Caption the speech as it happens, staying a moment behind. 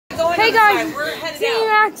going Hey guys, outside. We're headed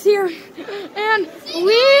CMAX here, and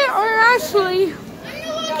we are actually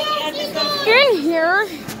in here.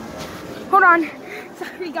 Hold on.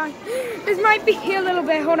 Sorry guys, this might be a little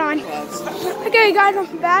bit, hold on. Okay guys,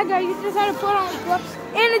 I'm back. I just had to put on gloves,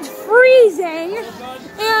 and it's freezing,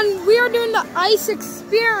 and we are doing the ice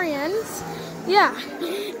experience. Yeah,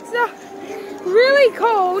 so really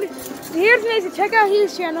cold. Here's Mason, check out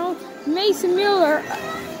his channel, Mason Mueller.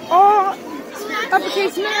 All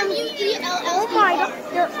uppercase man. Oh my god,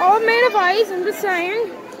 they're all made of ice, I'm just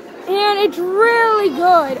saying. And it's really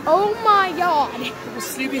good. Oh my god. It was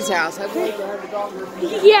Snoopy's house. I played the dog.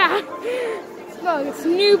 Yeah. Look,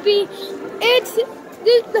 Snoopy. It's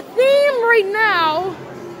the theme right now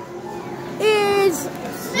is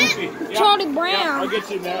Snoopy. Charlie Brown. Yeah, I'll get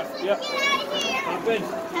you in there. Yeah. Hop in.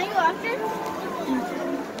 Can I go after?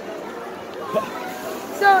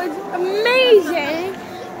 So it's amazing.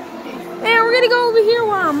 And we're gonna go over here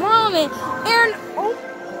where I'm ramen. And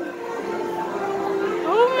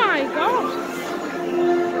oh my god.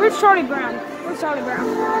 Where's Charlie Brown? Where's Charlie Brown?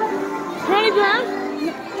 Charlie Brown?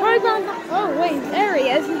 Charlie Brown. Oh wait, there he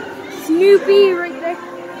is. Snoopy right there.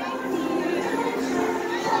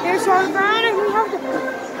 There's Charlie Brown, and we have the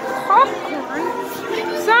popcorn.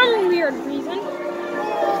 Some weird reason.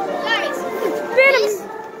 Guys,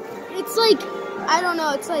 It's like, I don't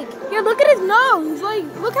know. It's like, yeah, look at his nose. Like,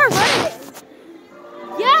 look how red it is.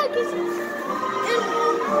 yeah, because in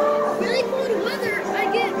really cold weather,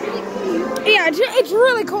 I get really cold. Yeah, it's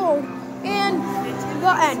really cold. And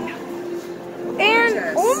the end.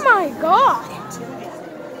 And oh my god.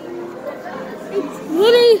 It's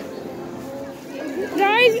really,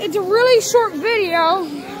 guys, it's a really short video.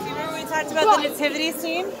 Remember we talked about the nativity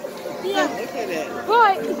scene? Yeah. Look at it.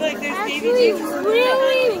 But Look, there's baby actually Jesus.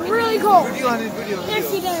 really cold. Yes,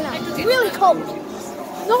 he did that. Really cold.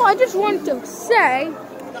 No, I just wanted to say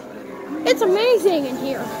it's amazing in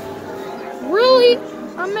here. Really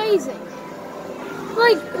amazing.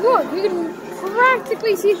 Like, look, you can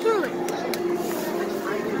practically see through it.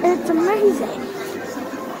 It's amazing.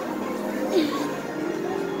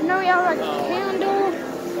 And now we have like a candle.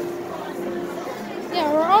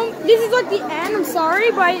 Yeah, this is like the end, I'm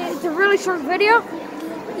sorry, but it's a really short video.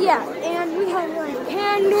 Yeah, and we have like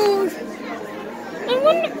candles.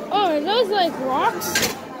 And are those like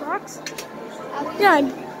rocks? Rocks? Yeah,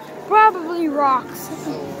 probably rocks.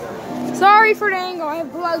 Sorry for the angle, I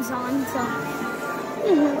have gloves on, so.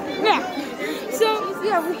 Yeah. So,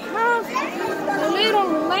 yeah, we have a little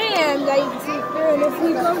lamb that you can see through, and if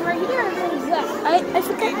we go right here, there's that. I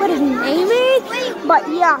forget what his name is, but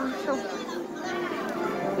yeah, so.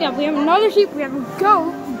 Yeah, we have another sheep, we have a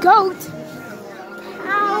goat,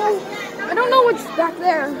 cow, I don't know what's back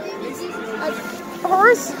there, a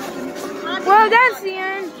horse. Well, that's the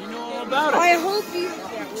end. You know all about it. I hope you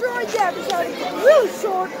enjoyed the episode. It's really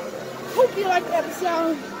short. Hope you liked the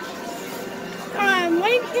episode.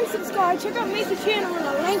 Like and subscribe. Check out Mason's channel in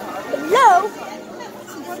the link below.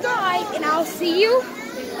 Subscribe, and I'll see you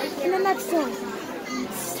in the next one.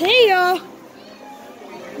 See ya.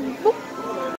 Boop.